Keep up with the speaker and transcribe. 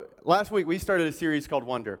last week we started a series called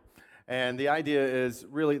Wonder. And the idea is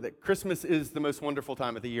really that Christmas is the most wonderful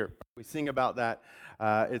time of the year. We sing about that.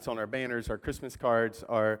 It's on our banners, our Christmas cards,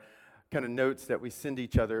 our kind of notes that we send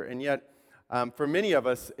each other. And yet, for many of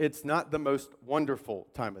us, it's not the most wonderful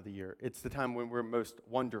time of the year. It's the time when we're most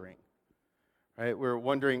wondering. Right? We're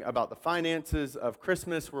wondering about the finances of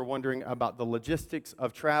Christmas. We're wondering about the logistics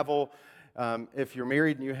of travel. If you're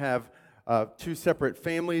married and you have two separate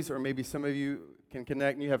families, or maybe some of you can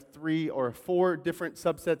connect and you have 3 or 4 different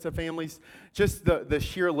subsets of families, just the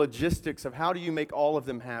sheer logistics of how do you make all of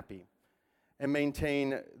them happy and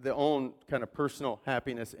maintain their own kind of personal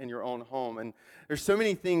happiness in your own home. And there's so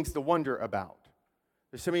many things to wonder about.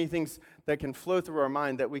 There's so many things that can flow through our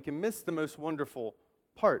mind that we can miss the most wonderful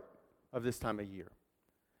part of this time of year.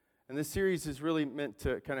 And this series is really meant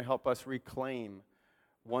to kind of help us reclaim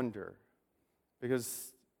wonder,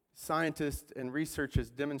 because scientists and research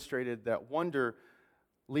has demonstrated that wonder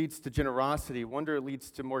leads to generosity, wonder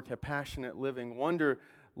leads to more compassionate living, wonder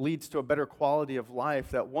leads to a better quality of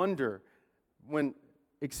life, that wonder, when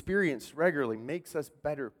experienced regularly, makes us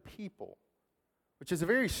better people, which is a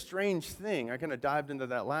very strange thing. I kind of dived into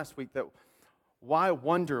that last week, that why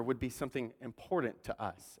wonder would be something important to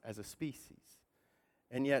us as a species,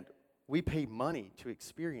 and yet we pay money to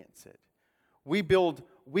experience it. We build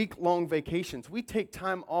week-long vacations. We take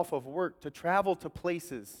time off of work to travel to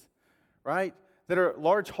places, right, that are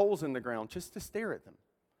large holes in the ground just to stare at them,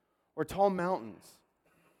 or tall mountains,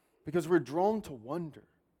 because we're drawn to wonder.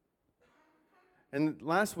 And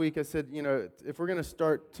last week I said, if we're going to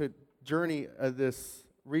start to journey this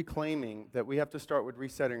reclaiming, that we have to start with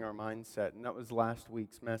resetting our mindset, and that was last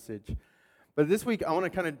week's message. But this week, I want to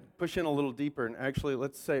kind of push in a little deeper and actually,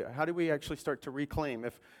 let's say, how do we actually start to reclaim?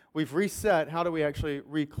 If we've reset, how do we actually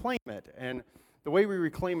reclaim it? And the way we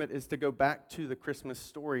reclaim it is to go back to the Christmas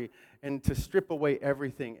story and to strip away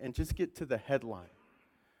everything and just get to the headline.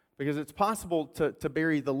 Because it's possible to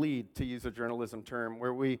bury the lead, to use a journalism term,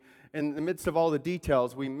 where we, in the midst of all the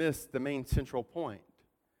details, we miss the main central point.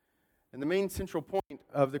 And the main central point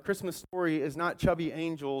of the Christmas story is not chubby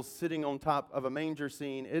angels sitting on top of a manger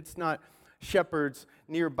scene. It's not shepherds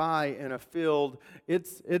nearby in a field.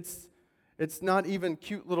 It's not even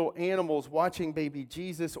cute little animals watching baby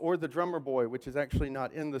Jesus or the drummer boy, which is actually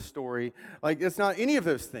not in the story. It's not any of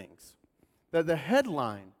those things. That the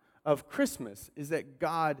headline of Christmas is that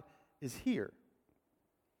God is here.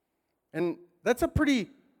 And that's a pretty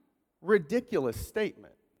ridiculous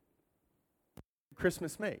statement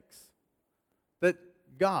Christmas makes. That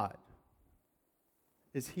God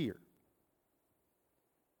is here.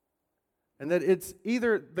 And that it's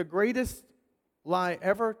either the greatest lie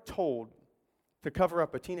ever told to cover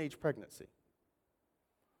up a teenage pregnancy,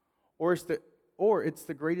 or it's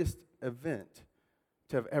the greatest event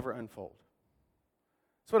to have ever unfold.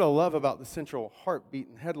 That's what I love about the central heartbeat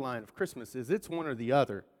and headline of Christmas, is it's one or the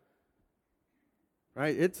other.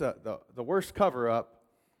 Right? It's the worst cover-up,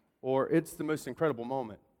 or it's the most incredible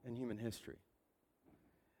moment in human history.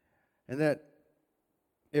 And that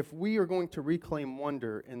if we are going to reclaim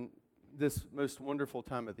wonder in this most wonderful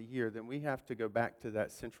time of the year, then we have to go back to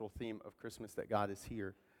that central theme of Christmas, that God is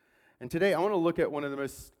here. And today I want to look at one of the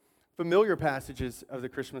most familiar passages of the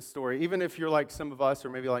Christmas story. Even if you're like some of us, or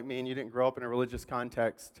maybe like me, and you didn't grow up in a religious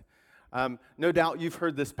context, no doubt you've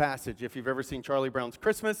heard this passage. If you've ever seen Charlie Brown's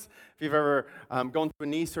Christmas, if you've ever gone to a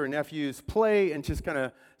niece or a nephew's play and just kind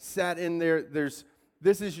of sat in there, this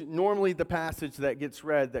is normally the passage that gets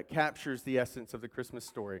read that captures the essence of the Christmas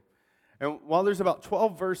story. And while there's about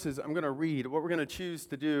 12 verses I'm going to read, what we're going to choose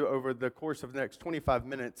to do over the course of the next 25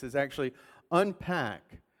 minutes is actually unpack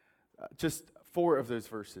just 4 of those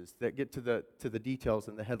verses that get to the details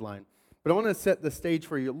in the headline. But I want to set the stage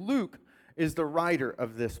for you. Luke is the writer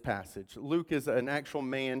of this passage. Luke is an actual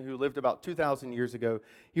man who lived about 2,000 years ago.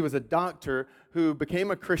 He was a doctor who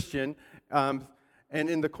became a Christian, and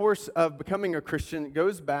in the course of becoming a Christian,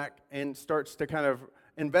 goes back and starts to kind of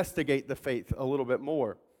investigate the faith a little bit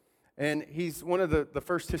more. And he's one of the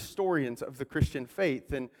first historians of the Christian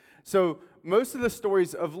faith. And so most of the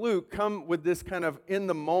stories of Luke come with this kind of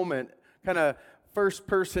in-the-moment, kind of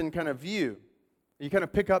first-person kind of view. You kind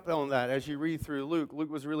of pick up on that as you read through Luke. Luke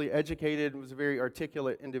was really educated, was a very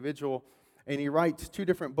articulate individual, and he writes 2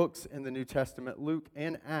 different books in the New Testament, Luke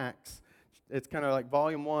and Acts. It's kind of like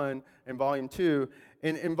volume 1 and volume 2.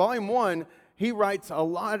 And in volume 1, he writes a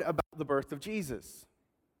lot about the birth of Jesus.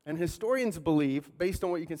 And historians believe, based on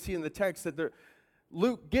what you can see in the text, that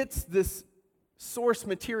Luke gets this source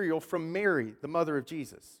material from Mary, the mother of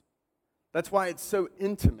Jesus. That's why it's so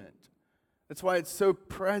intimate. That's why it's so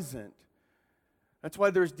present. That's why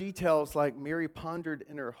there's details like Mary pondered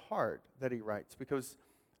in her heart that he writes, because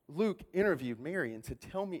Luke interviewed Mary and said,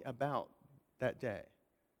 tell me about that day.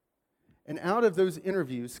 And out of those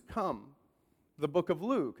interviews come the book of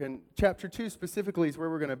Luke. And chapter 2 specifically is where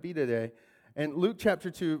we're going to be today. And Luke chapter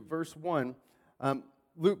 2, verse 1,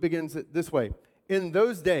 Luke begins it this way. In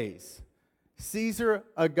those days, Caesar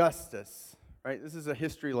Augustus, right? This is a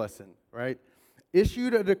history lesson, right?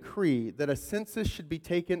 Issued a decree that a census should be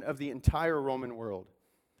taken of the entire Roman world.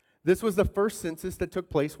 This was the first census that took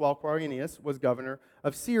place while Quirinius was governor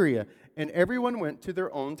of Syria, and everyone went to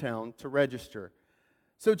their own town to register.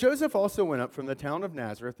 So Joseph also went up from the town of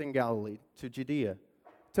Nazareth in Galilee to Judea,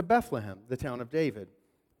 to Bethlehem, the town of David,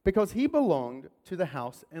 because he belonged to the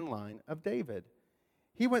house and line of David.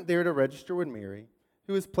 He went there to register with Mary,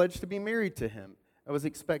 who was pledged to be married to him and was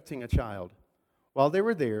expecting a child. While they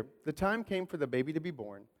were there, the time came for the baby to be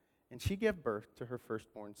born, and she gave birth to her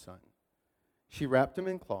firstborn son. She wrapped him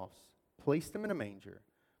in cloths, placed him in a manger,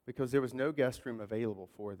 because there was no guest room available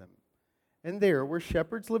for them. And there were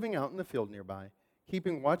shepherds living out in the field nearby,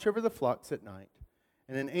 keeping watch over the flocks at night.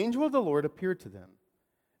 And an angel of the Lord appeared to them,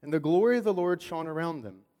 and the glory of the Lord shone around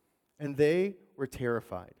them, and they were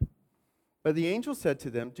terrified. But the angel said to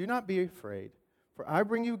them, do not be afraid, for I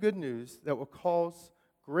bring you good news that will cause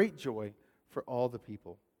great joy for all the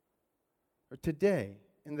people. For today,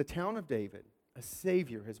 in the town of David, a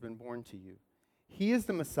Savior has been born to you. He is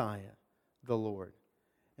the Messiah, the Lord.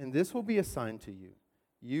 And this will be a sign to you.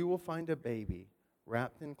 You will find a baby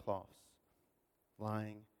wrapped in cloths,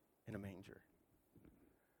 lying in a manger.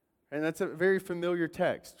 And that's a very familiar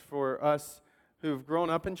text for us who've grown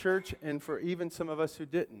up in church and for even some of us who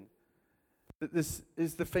didn't. This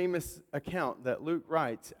is the famous account that Luke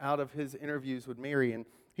writes out of his interviews with Mary. And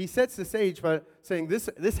he sets the stage by saying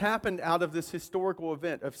this happened out of this historical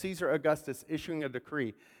event of Caesar Augustus issuing a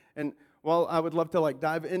decree. And while I would love to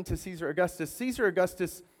dive into Caesar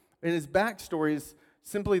Augustus in his backstory is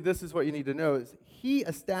simply this is what you need to know, is he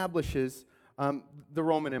establishes the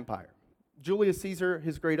Roman Empire. Julius Caesar,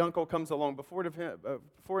 his great uncle, comes along before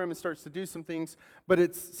him and starts to do some things, but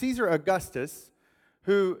it's Caesar Augustus,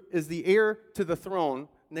 who is the heir to the throne,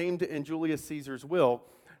 named in Julius Caesar's will,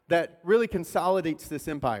 that really consolidates this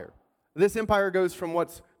empire. This empire goes from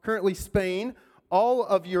what's currently Spain, all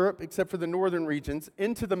of Europe except for the northern regions,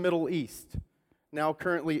 into the Middle East, now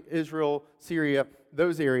currently Israel, Syria,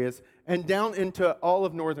 those areas, and down into all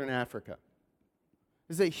of northern Africa.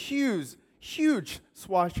 It's a huge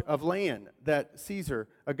swath of land that Caesar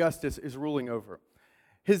Augustus is ruling over.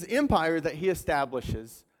 His empire that he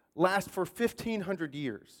establishes lasts for 1,500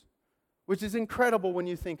 years, which is incredible when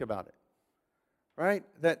you think about it, right?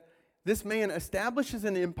 That this man establishes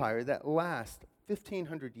an empire that lasts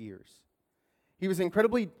 1,500 years. He was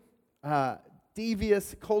incredibly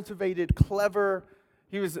devious, cultivated, clever.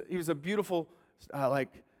 He was a beautiful,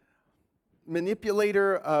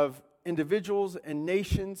 manipulator of individuals and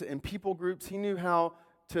nations and people groups. He knew how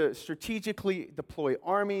to strategically deploy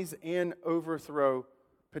armies and overthrow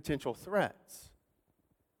potential threats.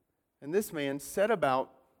 And this man set about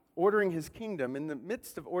ordering his kingdom. In the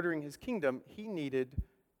midst of ordering his kingdom, he needed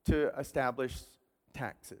to establish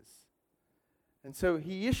taxes. And so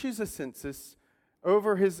he issues a census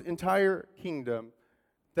over his entire kingdom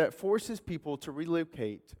that forces people to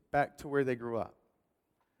relocate back to where they grew up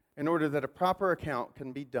in order that a proper account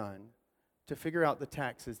can be done to figure out the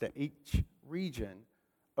taxes that each region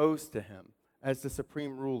owes to him as the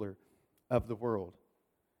supreme ruler of the world.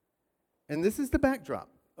 And this is the backdrop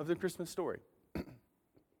of the Christmas story.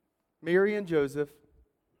 Mary and Joseph,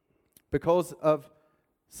 because of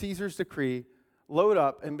Caesar's decree, load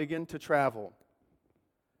up and begin to travel.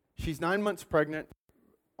 She's 9 months pregnant,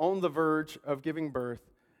 on the verge of giving birth,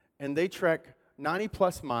 and they trek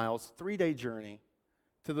 90-plus miles, 3-day journey,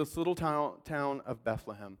 to this little town of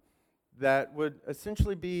Bethlehem that would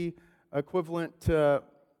essentially be equivalent to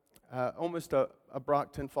almost a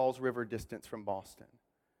Brockton Falls River distance from Boston.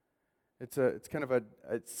 It's kind of a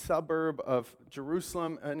suburb of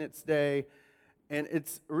Jerusalem in its day, and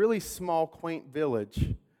it's a really small, quaint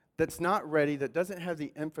village that's not ready, that doesn't have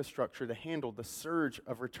the infrastructure to handle the surge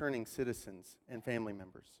of returning citizens and family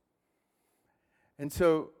members. And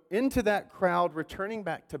so into that crowd returning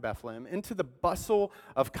back to Bethlehem, into the bustle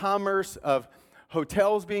of commerce, of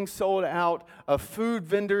hotels being sold out, of food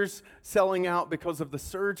vendors selling out because of the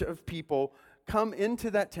surge of people, come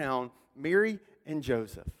into that town Mary and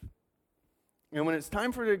Joseph. And when it's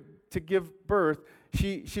time for her to give birth,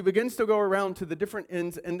 she begins to go around to the different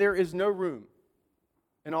inns, and there is no room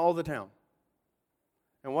in all the town.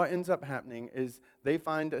 And what ends up happening is they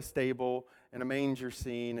find a stable and a manger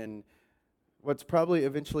scene, and what's probably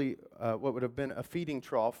eventually what would have been a feeding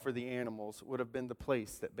trough for the animals would have been the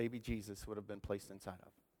place that baby Jesus would have been placed inside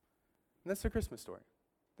of. And that's the Christmas story.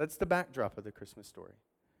 That's the backdrop of the Christmas story.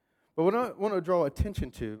 But what I want to draw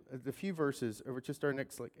attention to, the few verses over just our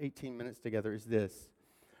next 18 minutes together, is this,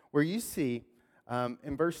 where you see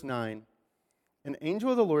in verse 9, an angel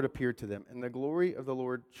of the Lord appeared to them, and the glory of the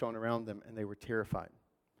Lord shone around them, and they were terrified.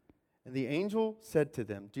 And the angel said to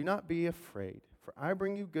them, "Do not be afraid, for I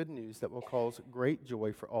bring you good news that will cause great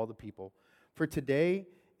joy for all the people. For today,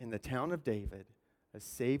 in the town of David, a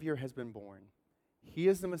Savior has been born. He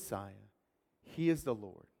is the Messiah. He is the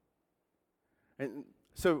Lord." And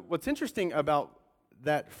so what's interesting about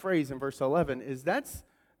that phrase in verse 11 is that's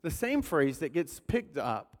the same phrase that gets picked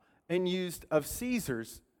up and used of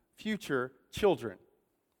Caesar's future children.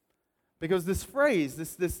 Because this phrase,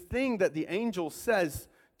 this thing that the angel says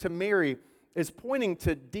to Mary is pointing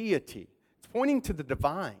to deity. It's pointing to the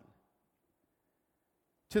divine.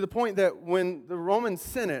 To the point that when the Roman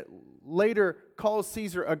Senate later calls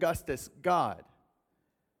Caesar Augustus God,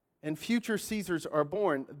 and future Caesars are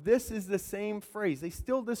born, this is the same phrase. They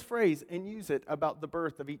steal this phrase and use it about the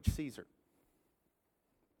birth of each Caesar.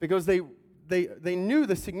 Because they knew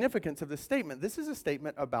the significance of this statement. This is a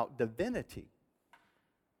statement about divinity.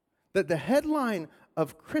 That the headline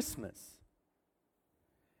of Christmas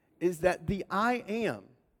is that the I am,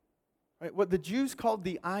 right, what the Jews called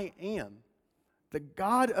the I am, the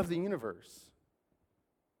God of the universe,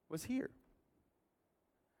 was here.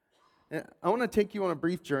 And I want to take you on a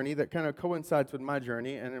brief journey that kind of coincides with my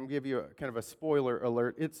journey, and I'm going to give you a kind of a spoiler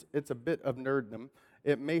alert. It's a bit of nerddom.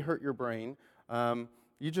 It may hurt your brain.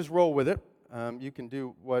 You just roll with it. You can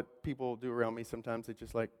do what people do around me sometimes. They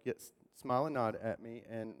just smile and nod at me.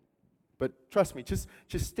 But trust me, just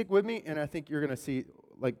stick with me, and I think you're going to see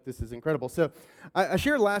this is incredible. So I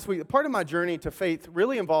shared last week, part of my journey to faith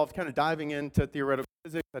really involved kind of diving into theoretical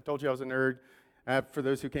physics. I told you I was a nerd. For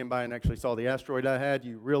those who came by and actually saw the asteroid I had,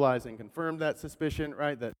 you realize and confirmed that suspicion,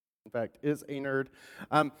 right? That, in fact, is a nerd.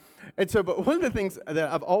 But one of the things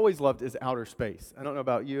that I've always loved is outer space. I don't know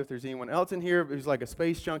about you, if there's anyone else in here who's like a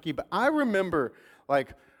space junkie, but I remember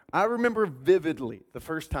vividly the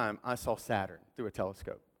first time I saw Saturn through a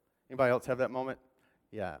telescope. Anybody else have that moment?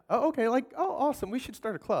 Yeah. Oh, okay. Awesome. We should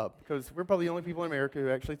start a club because we're probably the only people in America who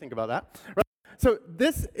actually think about that, right? So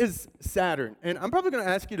this is Saturn, and I'm probably going to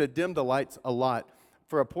ask you to dim the lights a lot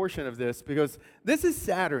for a portion of this because this is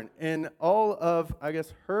Saturn in all of, I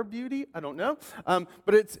guess, her beauty. I don't know,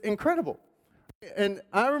 but it's incredible. And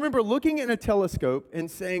I remember looking in a telescope and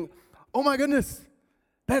saying, "Oh my goodness,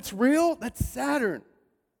 that's real? That's Saturn."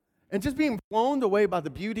 And just being blown away by the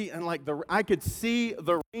beauty and I could see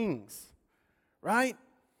the rings, right?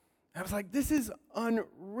 I was like, this is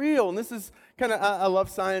unreal. And this is kind of, I love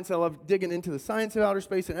science. I love digging into the science of outer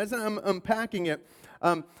space. And as I'm unpacking it,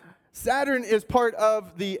 Saturn is part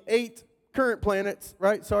of the 8 current planets,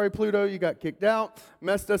 right? Sorry, Pluto, you got kicked out.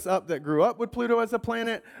 Messed us up that grew up with Pluto as a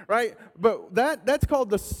planet, right? But that's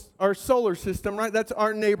called our solar system, right? That's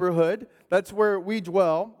our neighborhood. That's where we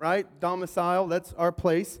dwell, right? Domicile, that's our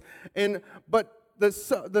place. But the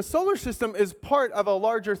solar system is part of a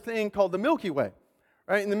larger thing called the Milky Way.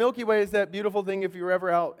 Right? And the Milky Way is that beautiful thing if you're ever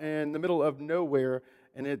out in the middle of nowhere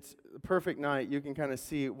and it's a perfect night, you can kind of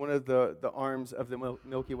see one of the arms of the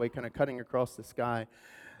Milky Way kind of cutting across the sky.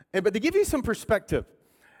 But to give you some perspective,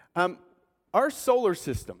 our solar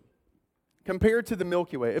system compared to the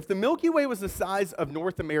Milky Way, if the Milky Way was the size of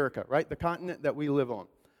North America, right, the continent that we live on,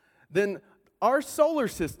 then our solar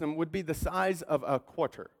system would be the size of a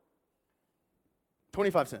quarter,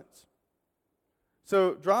 25 cents.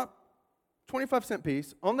 So drop 25-cent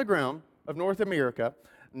piece on the ground of North America,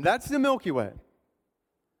 and that's the Milky Way.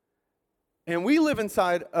 And we live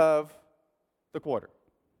inside of the quarter.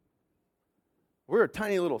 We're a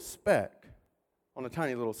tiny little speck on a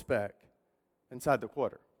tiny little speck inside the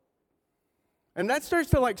quarter. And that starts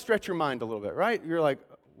to stretch your mind a little bit, right? You're like,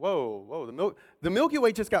 whoa, the Milky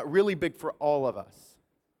Way just got really big for all of us,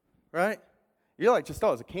 right? You're like, just thought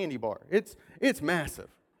it was a candy bar. It's massive,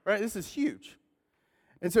 right? This is huge.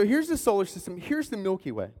 And so here's the solar system, here's the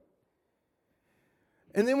Milky Way.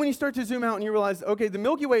 And then when you start to zoom out and you realize, okay, the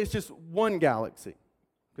Milky Way is just one galaxy,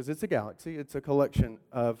 because it's a galaxy, it's a collection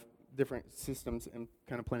of different systems and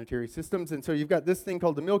kind of planetary systems. And so you've got this thing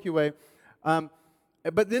called the Milky Way.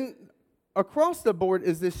 But then across the board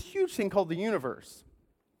is this huge thing called the universe.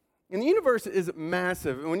 And the universe is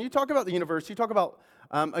massive. And when you talk about the universe, you talk about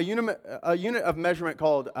a unit of measurement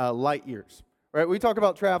called light years, right? We talk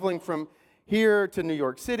about traveling from here to New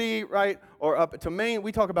York City, right, or up to Maine,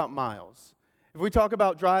 we talk about miles. If we talk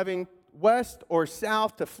about driving west or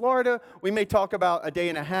south to Florida, we may talk about a day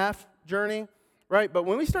and a half journey, right? But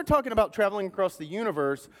when we start talking about traveling across the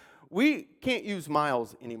universe, we can't use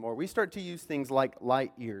miles anymore. We start to use things like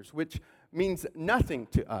light years, which means nothing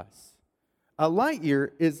to us. A light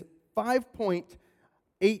year is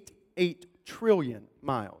 5.88 trillion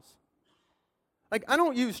miles. Like, I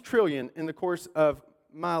don't use trillion in the course of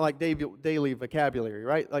my daily vocabulary,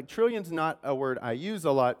 right? Like, trillion's not a word I use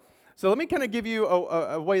a lot. So let me kind of give you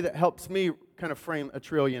a way that helps me kind of frame a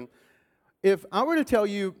trillion. If I were to tell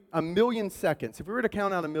you a million seconds, if we were to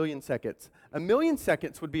count out a million seconds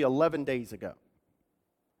would be 11 days ago.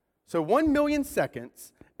 So 1 million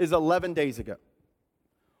seconds is 11 days ago.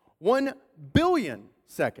 1 billion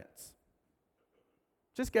seconds,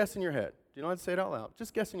 just guess in your head. Do you know how to say it out loud?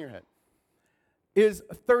 Just guess in your head. Is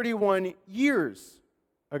 31 years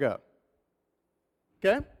ago.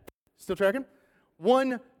 Okay? Still tracking?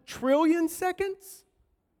 1 trillion seconds?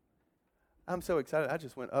 I'm so excited. I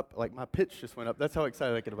just went up, like my pitch just went up. That's how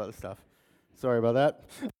excited I get about this stuff. Sorry about that.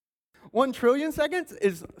 1 trillion seconds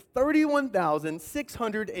is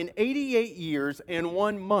 31,688 years and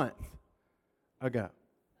 1 month ago.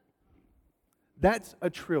 That's a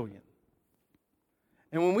trillion.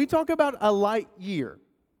 And when we talk about a light year,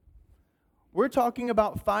 we're talking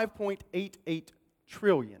about 5.88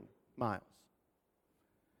 trillion miles.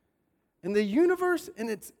 And the universe in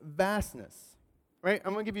its vastness, right?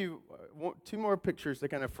 I'm going to give you 2 more pictures to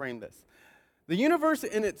kind of frame this. The universe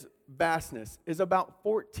in its vastness is about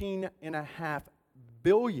 14.5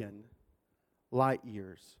 billion light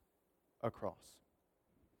years across.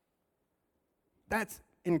 That's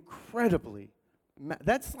incredibly,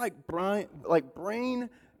 that's like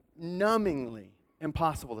brain-numbingly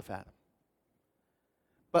impossible to fathom.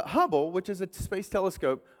 But Hubble, which is a space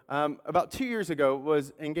telescope, about 2 years ago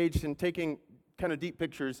was engaged in taking kind of deep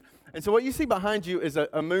pictures. And so what you see behind you is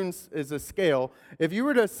a scale. If you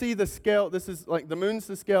were to see the scale, this is like the moon's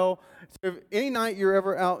the scale. So if any night you're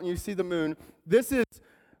ever out and you see the moon, this is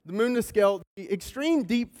the moon to scale. The extreme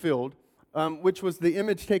deep field, which was the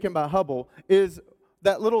image taken by Hubble, is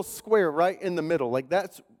that little square right in the middle. Like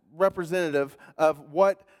that's representative of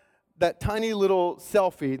what that tiny little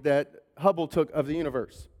selfie that Hubble took of the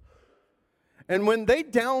universe. And when they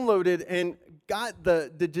downloaded and got the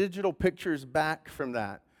digital pictures back from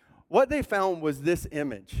that, what they found was this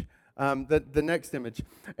image, the next image.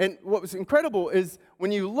 And what was incredible is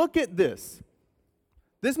when you look at this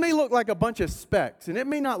may look like a bunch of specks, and it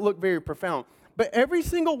may not look very profound, but every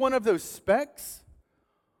single one of those specks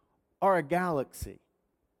are a galaxy,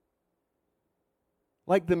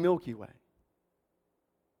 like the Milky Way.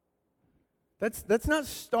 That's not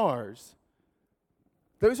stars.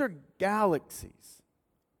 Those are galaxies.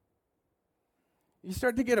 You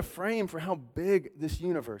start to get a frame for how big this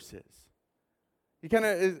universe is. You kind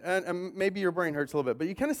of, maybe your brain hurts a little bit, but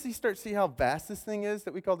you kind of start to see how vast this thing is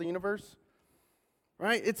that we call the universe,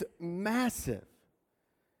 right? It's massive.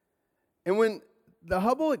 And when the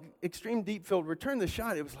Hubble Extreme Deep Field returned the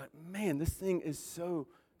shot, it was like, man, this thing is so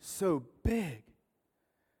big.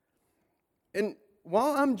 And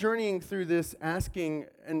while I'm journeying through this, asking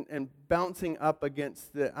and bouncing up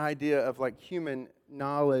against the idea of like human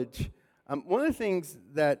knowledge, one of the things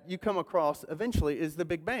that you come across eventually is the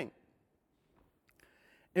Big Bang.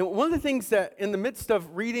 And one of the things that in the midst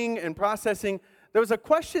of reading and processing, there was a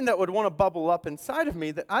question that would want to bubble up inside of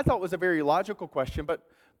me that I thought was a very logical question, but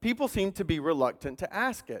people seemed to be reluctant to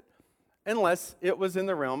ask it unless it was in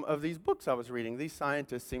the realm of these books I was reading. These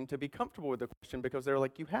scientists seemed to be comfortable with the question because they're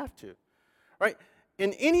like, you have to. Right?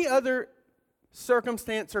 In any other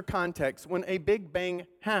circumstance or context, when a Big Bang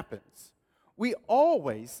happens, we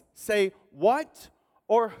always say what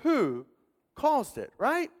or who caused it,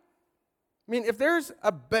 right? I mean, if there's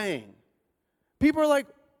a bang, people are like,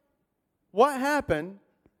 what happened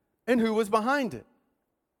and who was behind it?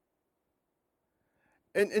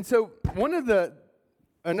 And so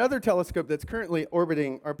another telescope that's currently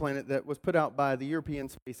orbiting our planet that was put out by the European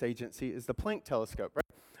Space Agency is the Planck telescope, right?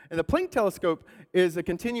 And the Planck telescope is a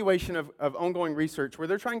continuation of ongoing research where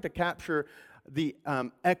they're trying to capture the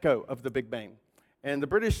echo of the Big Bang. And the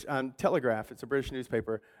British Telegraph, it's a British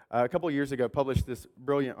newspaper, a couple of years ago published this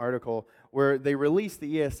brilliant article where they released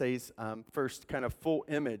the ESA's first kind of full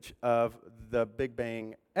image of the Big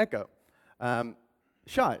Bang echo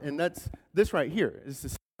shot. And that's this right here. This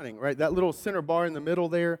is stunning, right? That little center bar in the middle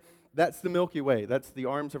there, that's the Milky Way. That's the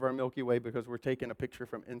arms of our Milky Way because we're taking a picture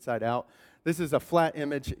from inside out. This is a flat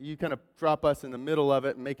image. You kind of drop us in the middle of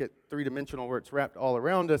it and make it three-dimensional where it's wrapped all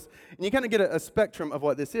around us. And you kind of get a spectrum of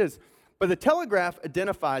what this is. But the Telegraph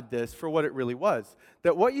identified this for what it really was,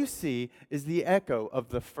 that what you see is the echo of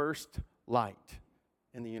the first light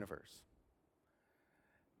in the universe.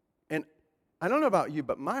 And I don't know about you,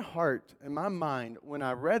 but my heart and my mind, when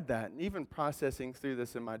I read that, and even processing through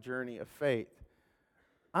this in my journey of faith,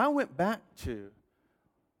 I went back to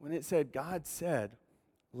when it said, God said,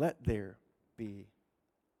 let there be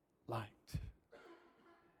light.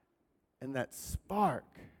 And that spark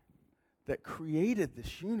that created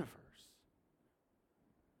this universe.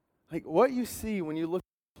 Like what you see when you look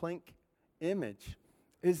at the Planck image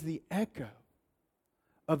is the echo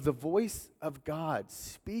of the voice of God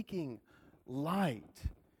speaking light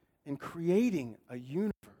and creating a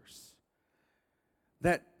universe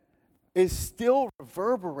that is still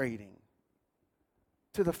reverberating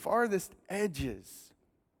to the farthest edges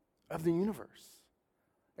of the universe.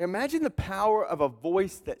 Imagine the power of a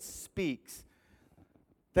voice that speaks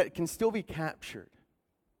that can still be captured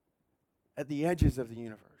at the edges of the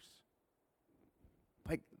universe.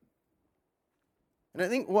 And I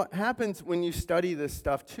think what happens when you study this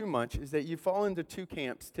stuff too much is that you fall into two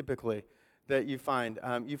camps typically that you find.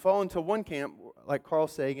 You fall into one camp, like Carl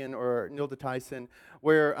Sagan or Neil deGrasse Tyson,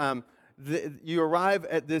 where you arrive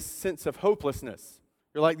at this sense of hopelessness.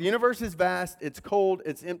 You're like, the universe is vast, it's cold,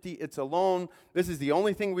 it's empty, it's alone. This is the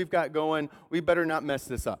only thing we've got going. We better not mess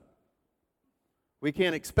this up. We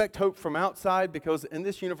can't expect hope from outside because in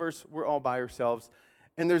this universe, we're all by ourselves.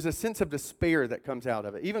 And there's a sense of despair that comes out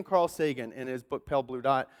of it. Even Carl Sagan in his book, Pale Blue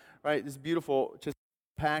Dot, right, this beautiful just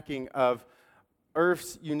packing of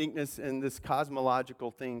Earth's uniqueness and this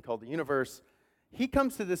cosmological thing called the universe, he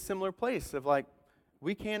comes to this similar place of like,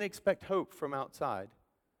 we can't expect hope from outside.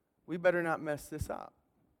 We better not mess this up.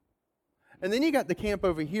 And then you got the camp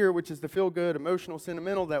over here, which is the feel-good, emotional,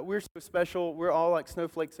 sentimental, that we're so special, we're all like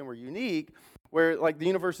snowflakes and we're unique, where like the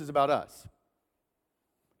universe is about us.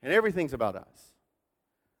 And everything's about us.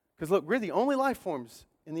 Because look, we're the only life forms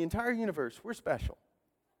in the entire universe. We're special.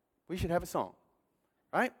 We should have a song,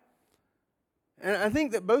 right? And I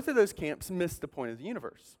think that both of those camps miss the point of the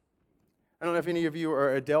universe. I don't know if any of you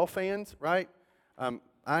are Adele fans, right? I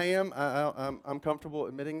am. I'm comfortable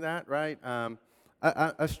admitting that, right?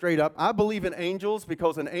 I straight up, I believe in angels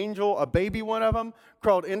because an angel, a baby one of them,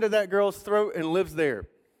 crawled into that girl's throat and lives there.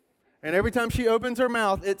 And every time she opens her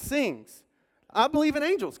mouth, it sings. I believe in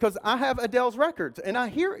angels because I have Adele's records and I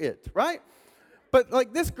hear it, right? But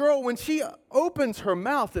like this girl, when she opens her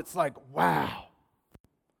mouth, it's like, wow.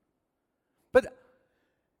 But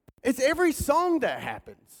it's every song that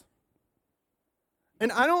happens. And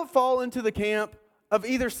I don't fall into the camp of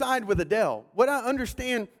either side with Adele. What I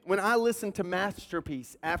understand when I listen to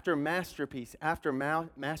masterpiece after masterpiece after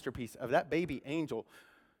masterpiece of that baby angel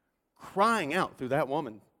crying out through that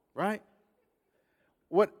woman, right?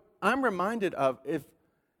 What I'm reminded of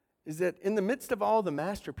is that in the midst of all the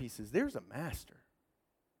masterpieces, there's a master.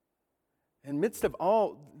 In the midst of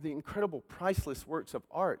all the incredible priceless works of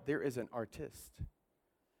art, there is an artist.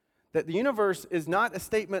 That the universe is not a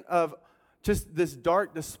statement of just this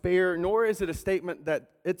dark despair, nor is it a statement that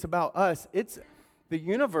it's about us. The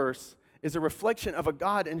universe is a reflection of a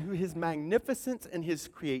God and who his magnificence and his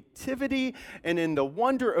creativity and in the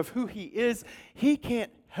wonder of who he is, he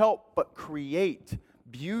can't help but create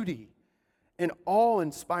beauty and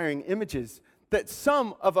awe-inspiring images that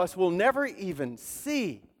some of us will never even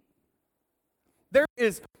see. There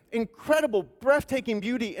is incredible, breathtaking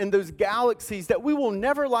beauty in those galaxies that we will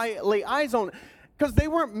never lay eyes on because they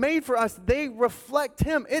weren't made for us. They reflect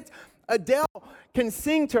him. Adele can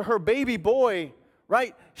sing to her baby boy,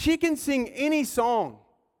 right? She can sing any song,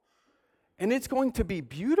 and it's going to be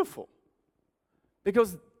beautiful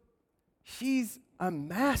because she's a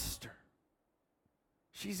master.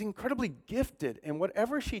 She's incredibly gifted, and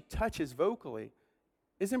whatever she touches vocally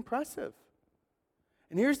is impressive.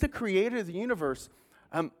 And here's the creator of the universe.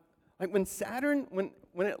 Like when Saturn,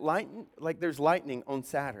 when it lightened, like there's lightning on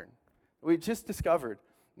Saturn. We just discovered,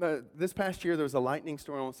 this past year there was a lightning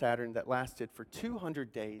storm on Saturn that lasted for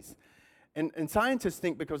 200 days. And scientists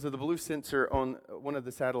think because of the blue sensor on one of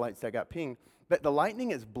the satellites that got pinged, that the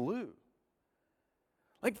lightning is blue.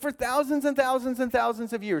 Like for thousands and thousands and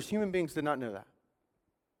thousands of years, human beings did not know that.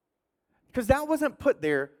 Because that wasn't put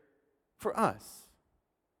there for us.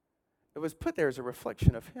 It was put there as a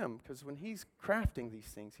reflection of him, because when he's crafting these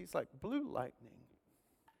things, he's like, blue lightning.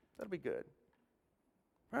 That'll be good.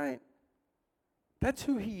 Right? That's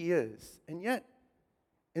who he is. And yet,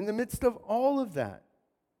 in the midst of all of that,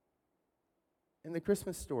 in the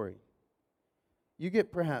Christmas story, you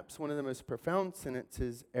get perhaps one of the most profound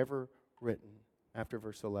sentences ever written after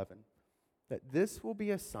verse 11, that this will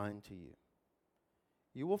be a sign to you.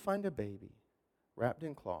 You will find a baby wrapped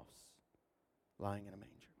in cloths, lying in a manger.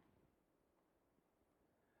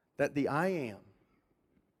 That the I am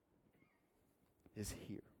is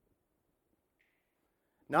here.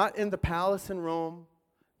 not in the palace in Rome,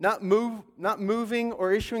 not moving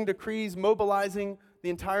or issuing decrees, mobilizing the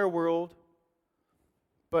entire world,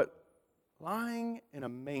 but lying in a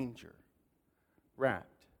manger,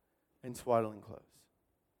 wrapped in swaddling clothes.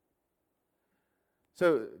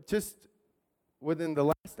 So just within the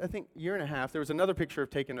last, I think, year and a half, there was another picture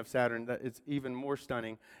taken of Saturn that is even more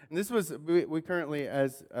stunning. And this was, we currently,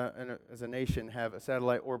 as a nation, have a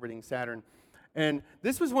satellite orbiting Saturn. And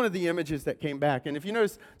this was one of the images that came back. And if you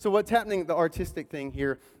notice, so what's happening, the artistic thing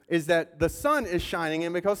here, is that the sun is shining,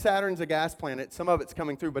 and because Saturn's a gas planet, some of it's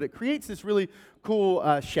coming through, but it creates this really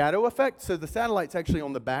cool shadow effect. So the satellite's actually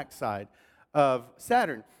on the backside of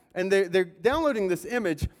Saturn. And they're downloading this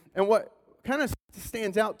image, and what kind of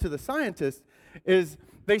stands out to the scientists is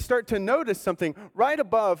they start to notice something right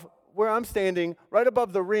above where I'm standing, right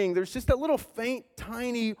above the ring. There's just a little faint,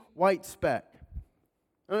 tiny white speck.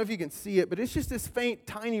 I don't know if you can see it, but it's just this faint,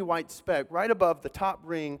 tiny white speck right above the top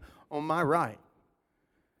ring on my right.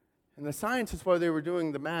 And the scientists, while they were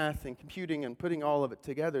doing the math and computing and putting all of it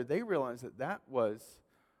together, they realized that that was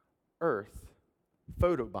Earth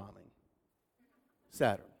photobombing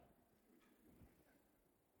Saturn.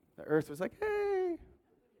 The Earth was like, hey.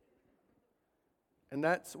 And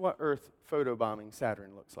that's what Earth photobombing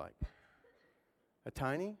Saturn looks like. A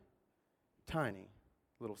tiny, tiny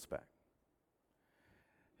little speck.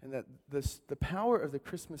 And that the power of the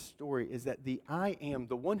Christmas story is that the I Am,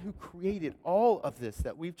 the one who created all of this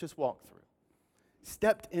that we've just walked through,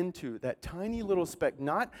 stepped into that tiny little speck,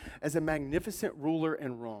 not as a magnificent ruler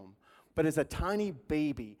in Rome, but as a tiny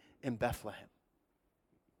baby in Bethlehem.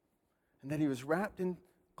 And that he was wrapped in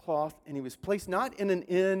cloth, and he was placed not in an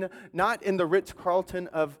inn, not in the Ritz-Carlton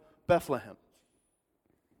of Bethlehem,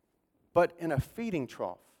 but in a feeding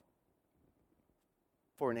trough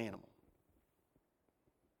for an animal.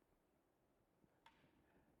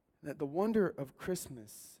 That the wonder of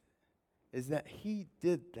Christmas is that he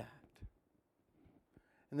did that.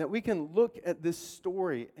 And that we can look at this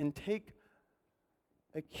story and take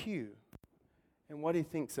a cue in what he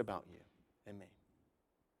thinks about you and me.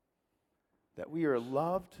 That we are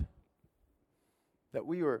loved, that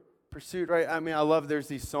we are pursued, right? I mean, I love there's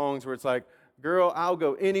these songs where it's like, girl, I'll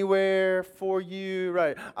go anywhere for you,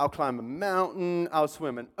 right? I'll climb a mountain, I'll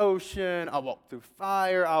swim an ocean, I'll walk through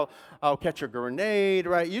fire, I'll catch a grenade,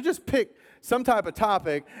 right? You just pick some type of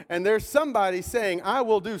topic, and there's somebody saying, I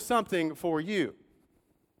will do something for you.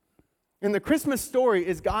 And the Christmas story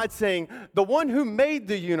is God saying, the one who made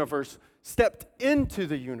the universe stepped into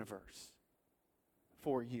the universe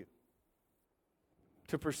for you,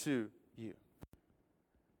 to pursue you,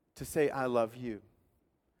 to say, I love you.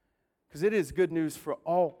 Because it is good news for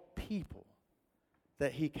all people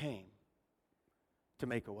that he came to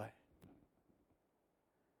make a way.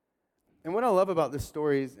 And what I love about this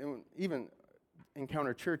story is, and even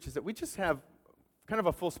Encounter Church, is that we just have kind of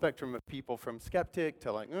a full spectrum of people, from skeptic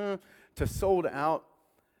to like, to sold out.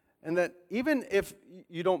 And that even if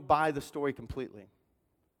you don't buy the story completely,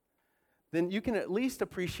 then you can at least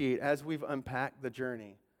appreciate, as we've unpacked the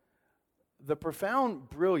journey, the profound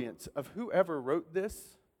brilliance of whoever wrote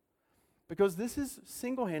this. Because this is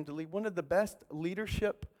single-handedly one of the best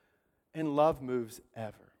leadership and love moves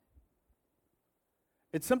ever.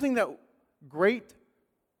 It's something that great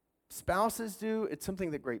spouses do. It's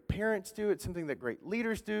something that great parents do. It's something that great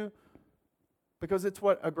leaders do. Because it's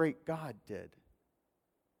what a great God did.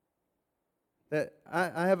 That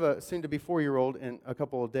I have a soon-to-be 4-year-old in a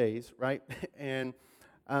couple of days, right? And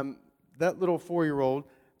that little 4-year-old,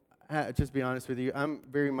 just be honest with you, I'm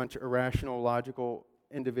very much a rational, logical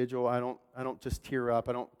individual. I don't just tear up.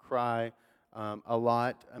 I don't cry a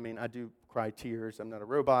lot. I mean, I do cry tears. I'm not a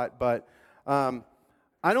robot, but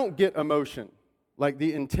I don't get emotion, like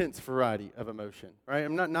the intense variety of emotion, right?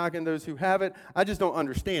 I'm not knocking those who have it. I just don't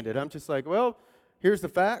understand it. I'm just like, well, here's the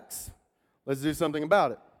facts. Let's do something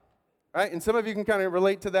about it, right? And some of you can kind of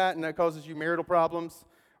relate to that, and that causes you marital problems,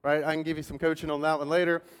 right? I can give you some coaching on that one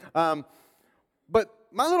later. But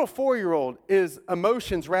my little 4-year-old is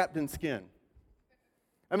emotions wrapped in skin.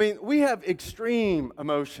 I mean, we have extreme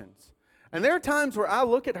emotions. And there are times where I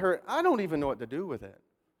look at her, I don't even know what to do with it.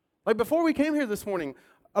 Like before we came here this morning,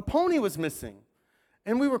 a pony was missing,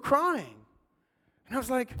 and we were crying. And I was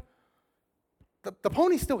like, the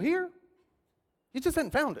pony's still here? You just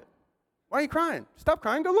hadn't found it. Why are you crying? Stop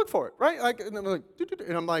crying, go look for it, right? Like, and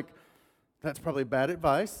I'm like, that's probably bad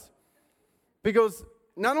advice. Because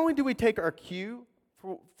not only do we take our cue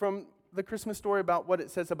from the Christmas story about what it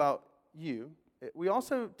says about you, we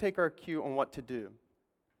also take our cue on what to do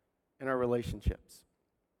in our relationships.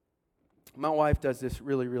 My wife does this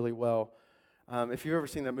really, really well. If you've ever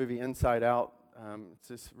seen that movie Inside Out, It's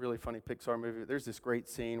this really funny Pixar movie. There's this great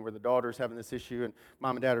scene where the daughter's having this issue, and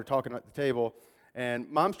mom and dad are talking at the table, and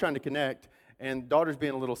mom's trying to connect, and daughter's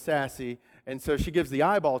being a little sassy, and so she gives the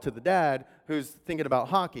eyeball to the dad, who's thinking about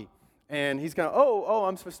hockey, and he's kind of, oh,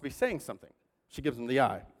 I'm supposed to be saying something. She gives him the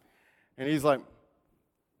eye, and he's like,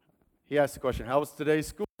 he asks the question, how was today's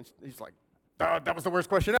school? And he's like, that was the worst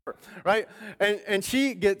question ever, right? And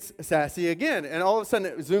she gets sassy again, and all of a sudden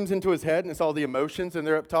it zooms into his head, and it's all the emotions, and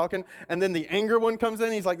they're up talking, and then the anger one comes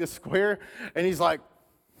in, he's like this square, and he's like,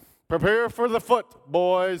 prepare for the foot,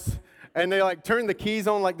 boys. And they like turn the keys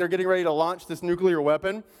on like they're getting ready to launch this nuclear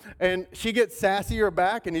weapon, and she gets sassier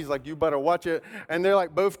back, and he's like, you better watch it, and they're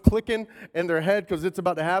like both clicking in their head because it's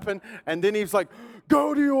about to happen, and then he's like,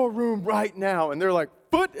 go to your room right now, and they're like,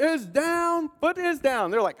 foot is down, foot is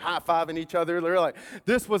down. They're like high-fiving each other. They're like,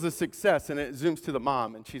 this was a success, and it zooms to the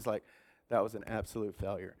mom, and she's like, that was an absolute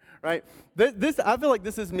failure, right? I feel like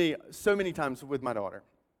this is me so many times with my daughter,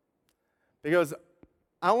 because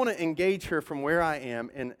I want to engage her from where I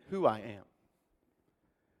am and who I am,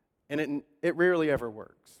 and it rarely ever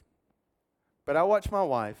works. But I watch my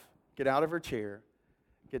wife get out of her chair,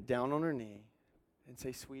 get down on her knee, and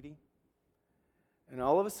say, sweetie, and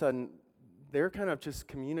all of a sudden, they're kind of just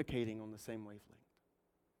communicating on the same wavelength.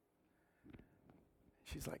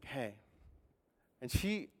 She's like, hey. And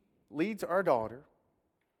she leads our daughter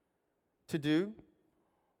to do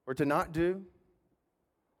or to not do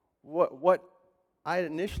what I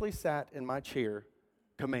initially sat in my chair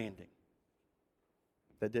commanding.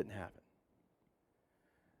 That didn't happen.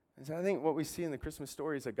 And so I think what we see in the Christmas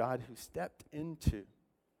story is a God who stepped into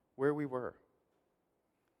where we were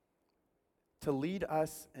to lead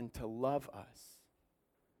us and to love us.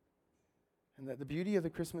 And that the beauty of the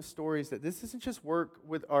Christmas story is that this doesn't just work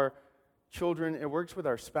with our children, it works with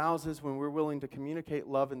our spouses when we're willing to communicate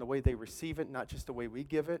love in the way they receive it, not just the way we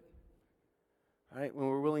give it. Right? When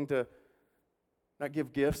we're willing to not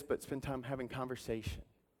give gifts, but spend time having conversation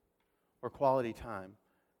or quality time.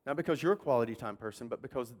 Not because you're a quality time person, but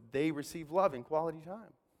because they receive love in quality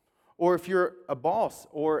time. Or if you're a boss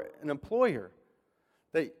or an employer,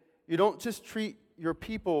 that you don't just treat your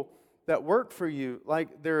people that work for you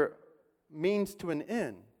like they're means to an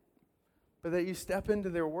end, but that you step into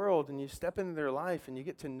their world and you step into their life and you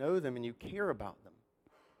get to know them and you care about them.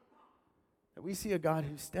 That we see a God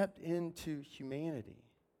who stepped into humanity.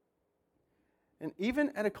 And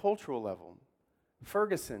even at a cultural level,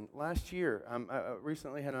 Ferguson, last year, I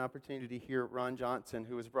recently had an opportunity to hear Ron Johnson,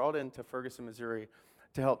 who was brought into Ferguson, Missouri,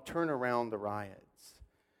 to help turn around the riots.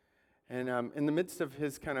 And in the midst of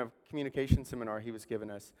his kind of communication seminar he was giving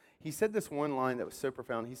us, he said this one line that was so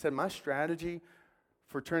profound. He said, my strategy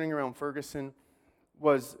for turning around Ferguson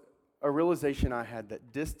was a realization I had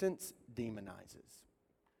that distance demonizes.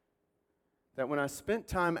 That when I spent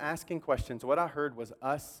time asking questions, what I heard was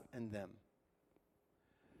us and them.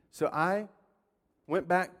 So I went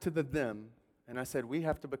back to the them, and I said, we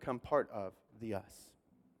have to become part of the us.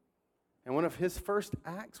 And one of his first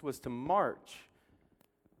acts was to march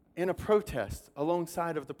in a protest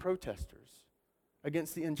alongside of the protesters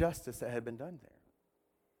against the injustice that had been done there.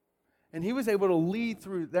 And he was able to lead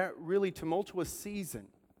through that really tumultuous season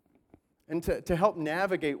and to help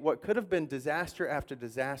navigate what could have been disaster after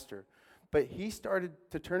disaster. But he started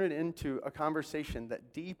to turn it into a conversation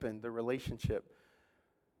that deepened the relationship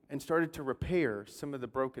and started to repair some of the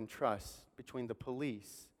broken trust between the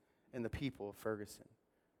police and the people of Ferguson.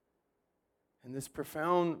 And this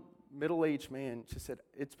profound middle-aged man just said,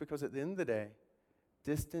 it's because at the end of the day,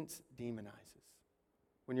 distance demonizes.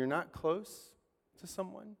 When you're not close to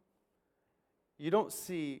someone, you don't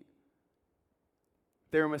see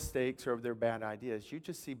their mistakes or their bad ideas. You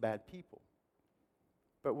just see bad people.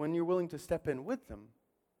 But when you're willing to step in with them,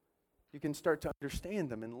 you can start to understand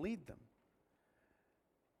them and lead them.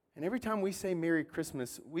 And every time we say Merry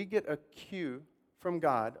Christmas, we get a cue from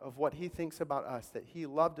God of what he thinks about us, that he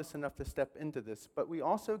loved us enough to step into this, but we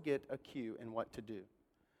also get a cue in what to do,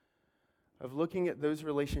 of looking at those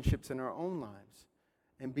relationships in our own lives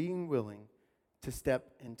and being willing to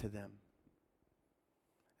step into them.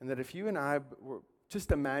 And that if you and I were,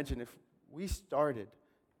 just imagine if we started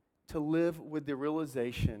to live with the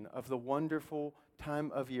realization of the wonderful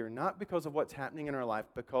time of year, not because of what's happening in our life,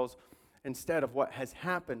 because instead of what has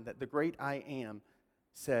happened, that the great I am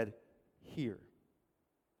said, here.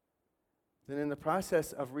 Then in the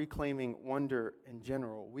process of reclaiming wonder in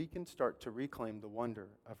general, we can start to reclaim the wonder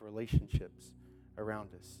of relationships around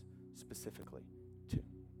us specifically.